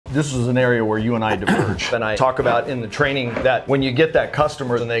This is an area where you and I diverge. And I talk about in the training that when you get that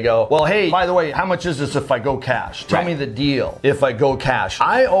customer and they go, well, hey, by the way, how much is this if I go cash? Tell me the deal if I go cash.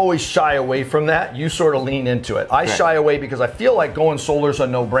 I always shy away from that. You sort of lean into it. I shy away because I feel like going solar is a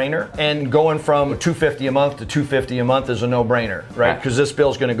no-brainer, and going from $250 a month to $250 a month is a no-brainer, right? Because this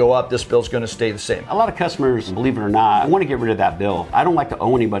bill's going to go up, this bill's going to stay the same. A lot of customers, believe it or not, want to get rid of that bill. I don't like to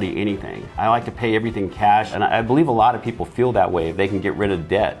owe anybody anything. I like to pay everything cash, and I believe a lot of people feel that way if they can get rid of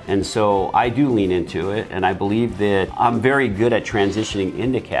debt. And so I do lean into it, and I believe that I'm very good at transitioning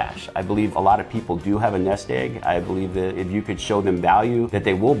into cash. I believe a lot of people do have a nest egg. I believe that if you could show them value, that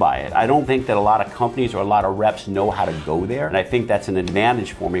they will buy it. I don't think that a lot of companies or a lot of reps know how to go there, and I think that's an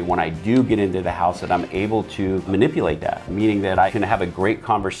advantage for me when I do get into the house, that I'm able to manipulate that, meaning that I can have a great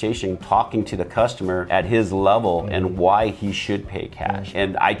conversation talking to the customer at his level and why he should pay cash.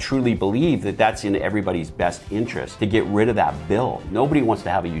 And I truly believe that that's in everybody's best interest to get rid of that bill. Nobody wants to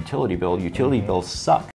have a utility bill. Utility bills suck.